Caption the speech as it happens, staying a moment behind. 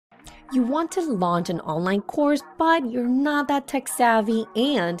You want to launch an online course, but you're not that tech savvy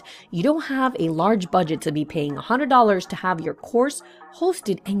and you don't have a large budget to be paying $100 to have your course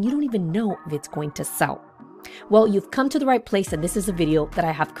hosted and you don't even know if it's going to sell. Well, you've come to the right place and this is a video that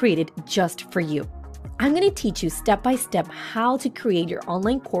I have created just for you. I'm going to teach you step by step how to create your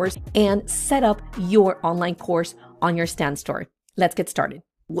online course and set up your online course on your Stand store. Let's get started.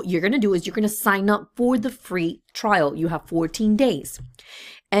 What you're going to do is you're going to sign up for the free trial. You have 14 days.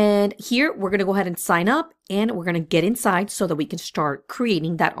 And here we're going to go ahead and sign up and we're going to get inside so that we can start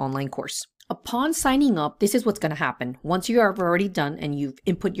creating that online course. Upon signing up, this is what's going to happen. Once you are already done and you've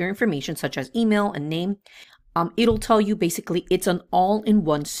input your information such as email and name, it'll tell you basically it's an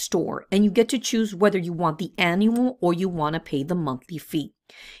all-in-one store and you get to choose whether you want the annual or you want to pay the monthly fee.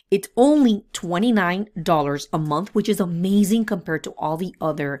 It's only $29 a month, which is amazing compared to all the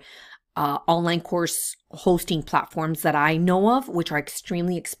other online course hosting platforms that I know of, which are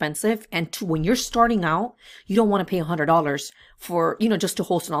extremely expensive. And when you're starting out, you don't want to pay $100 for, just to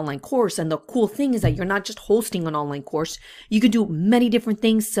host an online course. And the cool thing is that you're not just hosting an online course. You can do many different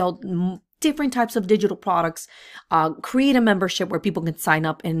things, sell different types of digital products, create a membership where people can sign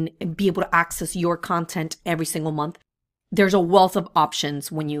up and be able to access your content every single month. There's a wealth of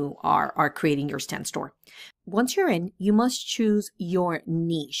options when you are creating your Stand store. Once you're in, you must choose your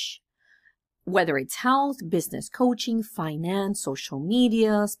niche. Whether it's health, business coaching, finance, social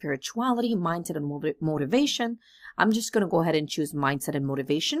media, spirituality, mindset, and motivation. I'm just going to go ahead and choose mindset and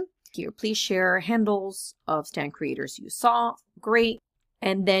motivation. Here, please share handles of Stand creators you saw. Great.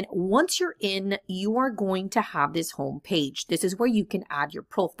 And then once you're in, you are going to have this home page. This is where you can add your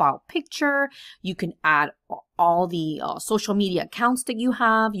profile picture. You can add all the social media accounts that you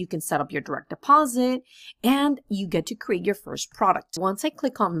have. You can set up your direct deposit and you get to create your first product. Once I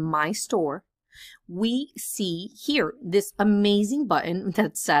click on my store, we see here this amazing button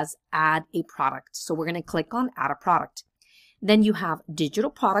that says add a product. So we're going to click on add a product. Then you have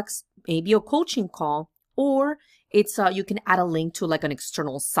digital products, maybe a coaching call, or it's you can add a link to like an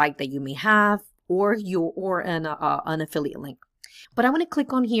external site that you may have, or an affiliate link. But I'm going to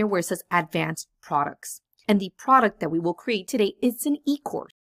click on here where it says advanced products. And the product that we will create today is an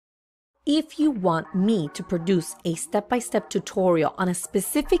e-course. If you want me to produce a step-by-step tutorial on a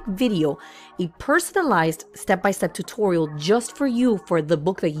specific video, a personalized step-by-step tutorial just for you for the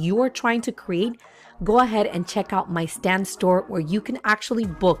book that you are trying to create, go ahead and check out my Stand store where you can actually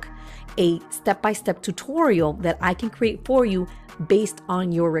book a step-by-step tutorial that I can create for you based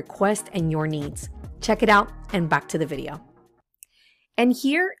on your request and your needs. Check it out and back to the video. And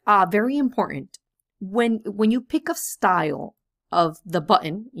here, very important, when you pick a style of the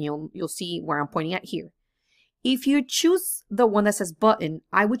button, you'll see where I'm pointing at here. If you choose the one that says button,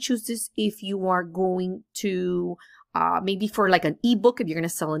 I would choose this if you are going to maybe for like an ebook, if you're going to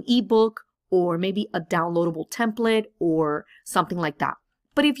sell an ebook, or maybe a downloadable template or something like that.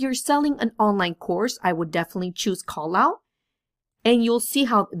 But if you're selling an online course, I would definitely choose call out, and you'll see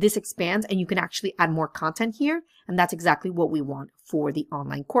how this expands and you can actually add more content here. And that's exactly what we want for the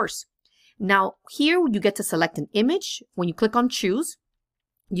online course. Now here you get to select an image. When you click on choose,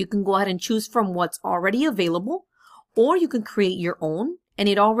 you can go ahead and choose from what's already available, or you can create your own. And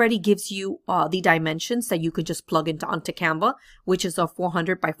it already gives you the dimensions that you could just plug onto Canva, which is a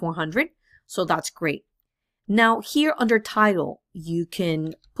 400 by 400. So that's great. Now here under title, you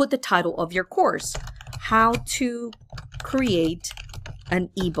can put the title of your course, how to create an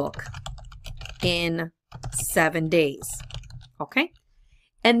ebook in 7 days. Okay.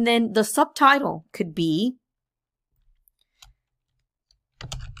 And then the subtitle could be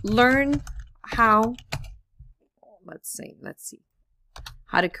learn how, let's see,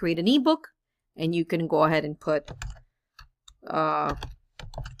 how to create an ebook. And you can go ahead and put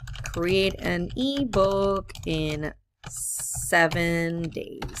create an ebook in 7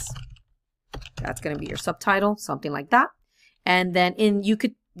 days. That's going to be your subtitle, something like that. And then you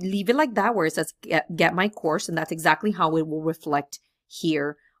could leave it like that where it says get my course. And that's exactly how it will reflect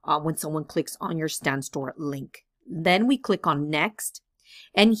here when someone clicks on your Stand store link. Then we click on next.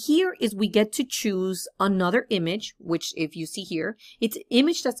 And here is we get to choose another image, which if you see here, it's an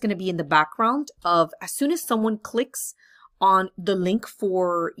image that's going to be in the background of as soon as someone clicks on the link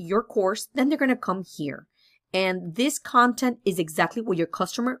for your course, then they're going to come here. And this content is exactly what your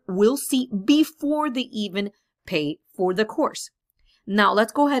customer will see before they even pay for the course. Now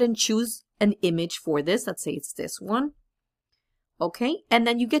let's go ahead and choose an image for this. Let's say it's this one. Okay, and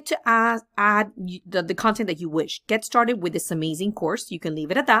then you get to add the content that you wish. Get started with this amazing course. You can leave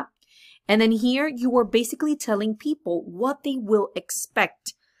it at that. And then here you are basically telling people what they will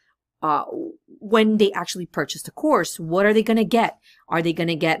expect when they actually purchase the course. What are they going to get? Are they going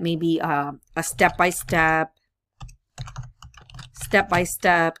to get maybe a step-by-step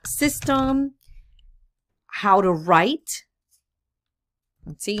system, how to write,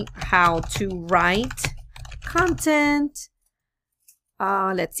 let's see, how to write content,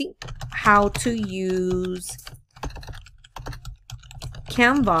 let's see, how to use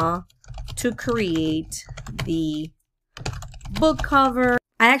Canva to create the book cover.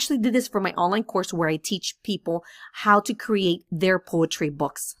 I actually did this for my online course where I teach people how to create their poetry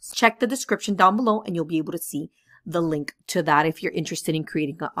books. Check the description down below and you'll be able to see the link to that if you're interested in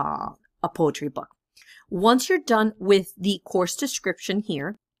creating a poetry book. Once you're done with the course description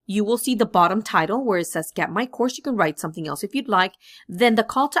here, you will see the bottom title where it says get my course. You can write something else if you'd like. Then the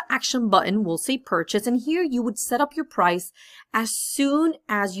call to action button will say purchase, and here you would set up your price as soon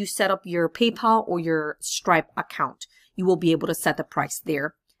as you set up your PayPal or your Stripe account. You will be able to set the price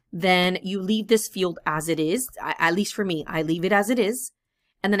there. Then you leave this field as it is. At least for me, I leave it as it is.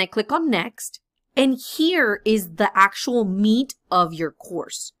 And then I click on next. And here is the actual meat of your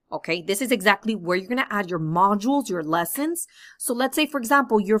course. Okay, this is exactly where you're going to add your modules, your lessons. So let's say, for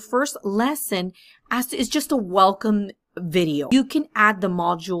example, your first lesson is just a welcome video. You can add the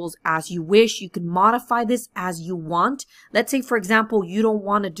modules as you wish. You can modify this as you want. Let's say, for example, you don't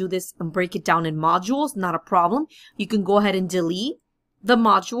want to do this and break it down in modules. Not a problem. You can go ahead and delete the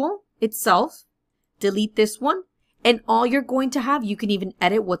module itself. Delete this one. And all you're going to have, you can even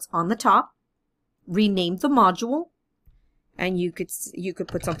edit what's on the top. Rename the module. And you could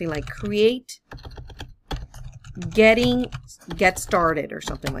put something like create get started or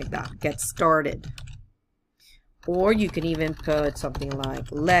something like that. Get started. Or you can even put something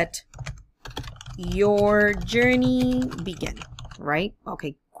like let your journey begin, right?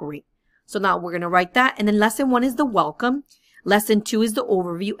 Okay, great. So now we're going to write that. And then lesson 1 is the welcome. Lesson 2 is the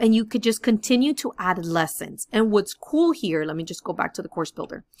overview, and you could just continue to add lessons. And what's cool here, let me just go back to the course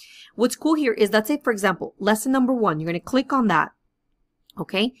builder. What's cool here is, let's say, for example, lesson number 1, you're going to click on that.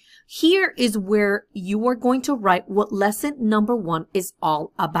 Okay. Here is where you are going to write what lesson number 1 is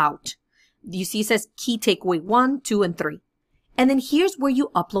all about. You see, it says key takeaway 1, 2, and 3. And then here's where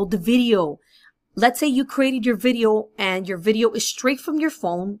you upload the video. Let's say you created your video and your video is straight from your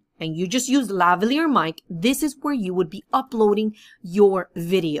phone and you just use lavalier mic. This is where you would be uploading your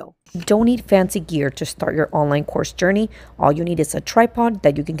video. You don't need fancy gear to start your online course journey. All you need is a tripod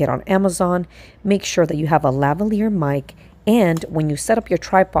that you can get on Amazon. Make sure that you have a lavalier mic, and when you set up your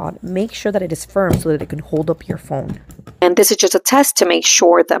tripod, make sure that it is firm so that it can hold up your phone. And this is just a test to make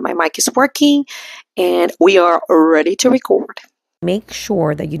sure that my mic is working and we are ready to record. Make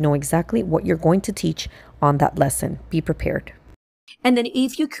sure that you know exactly what you're going to teach on that lesson. Be prepared. And then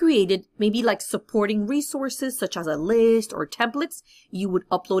if you created maybe like supporting resources such as a list or templates, you would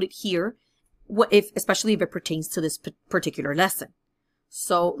upload it here, especially if it pertains to this particular lesson.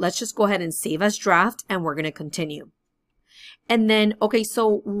 So let's just go ahead and save as draft, and we're going to continue. And then, okay,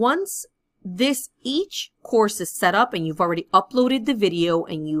 so once each course is set up and you've already uploaded the video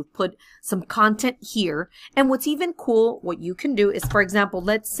and you've put some content here. And what's even cool, what you can do is, for example,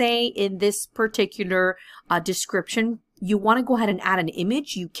 let's say in this particular description, you want to go ahead and add an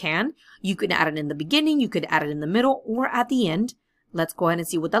image. You can add it in the beginning, you could add it in the middle or at the end. Let's go ahead and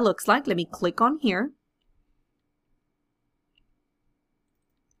see what that looks like. Let me click on here.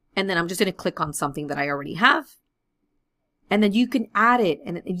 And then I'm just going to click on something that I already have. And then you can add it,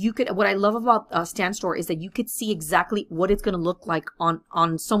 and you could, what I love about StanStore is that you could see exactly what it's going to look like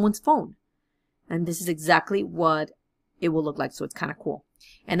on someone's phone. And this is exactly what it will look like. So it's kind of cool.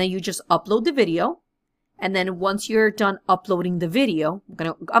 And then you just upload the video. And then once you're done uploading the video,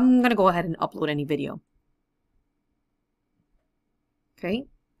 I'm gonna go ahead and upload any video. Okay.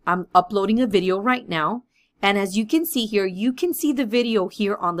 I'm uploading a video right now. And as you can see here, you can see the video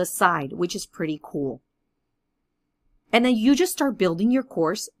here on the side, which is pretty cool. And then you just start building your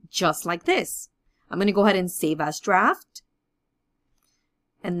course just like this. I'm going to go ahead and save as draft.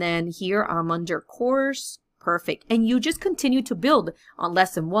 And then here I'm under course. Perfect. And you just continue to build on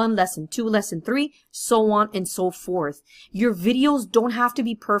lesson 1, lesson 2, lesson 3, so on and so forth. Your videos don't have to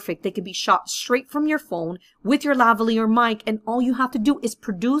be perfect. They can be shot straight from your phone with your lavalier mic. And all you have to do is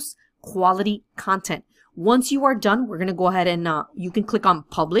produce quality content. Once you are done, we're going to go ahead and you can click on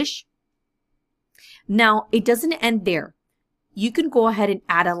publish. Now, it doesn't end there. You can go ahead and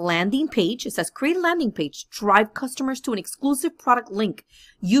add a landing page. It says create a landing page, drive customers to an exclusive product link.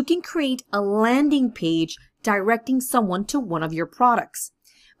 You can create a landing page directing someone to one of your products.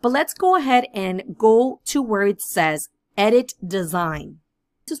 But let's go ahead and go to where it says edit design.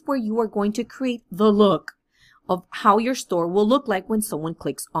 This is where you are going to create the look. of how your store will look like when someone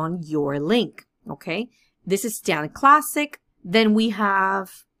clicks on your link. Okay, this is Stan Classic. Then we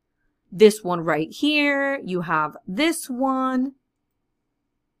have this one right here. You have this one.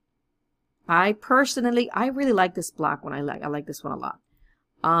 I really like this black one. I like this one a lot.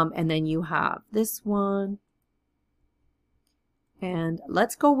 And then you have this one. And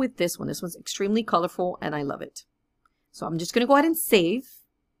let's go with this one. This one's extremely colorful and I love it. So I'm just going to go ahead and save.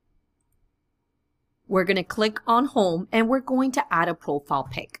 We're going to click on home and we're going to add a profile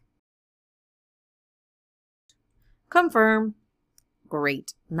pic. Confirm.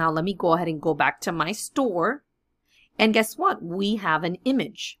 Great. Now let me go ahead and go back to my store. And guess what? We have an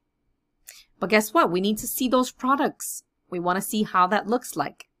image. But guess what? We need to see those products. We want to see how that looks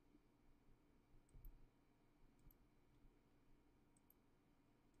like.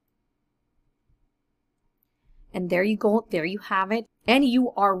 And there you go. There you have it. And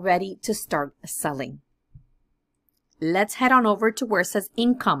you are ready to start selling. Let's head on over to where it says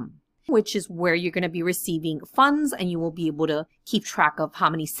income, which is where you're going to be receiving funds and you will be able to keep track of how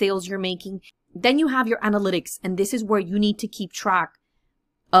many sales you're making. Then you have your analytics, and this is where you need to keep track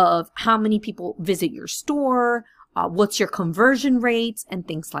of how many people visit your store, what's your conversion rates, and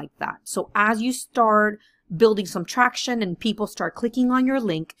things like that. So as you start building some traction and people start clicking on your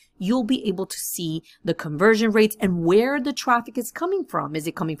link, you'll be able to see the conversion rates and where the traffic is coming from. Is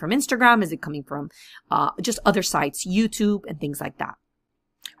it coming from Instagram? Is it coming from just other sites, YouTube, and things like that?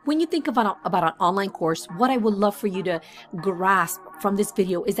 When you think about an online course, what I would love for you to grasp from this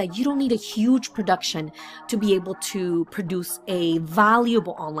video is that you don't need a huge production to be able to produce a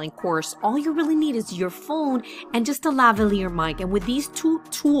valuable online course. All you really need is your phone and just a lavalier mic. And with these two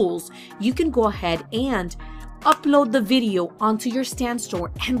tools, you can go ahead and upload the video onto your Stan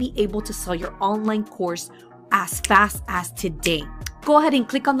store and be able to sell your online course as fast as today. Go ahead and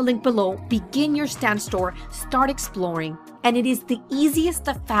click on the link below, begin your Stan store, start exploring, and it is the easiest,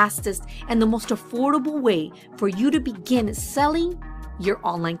 the fastest, and the most affordable way for you to begin selling your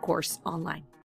online course online.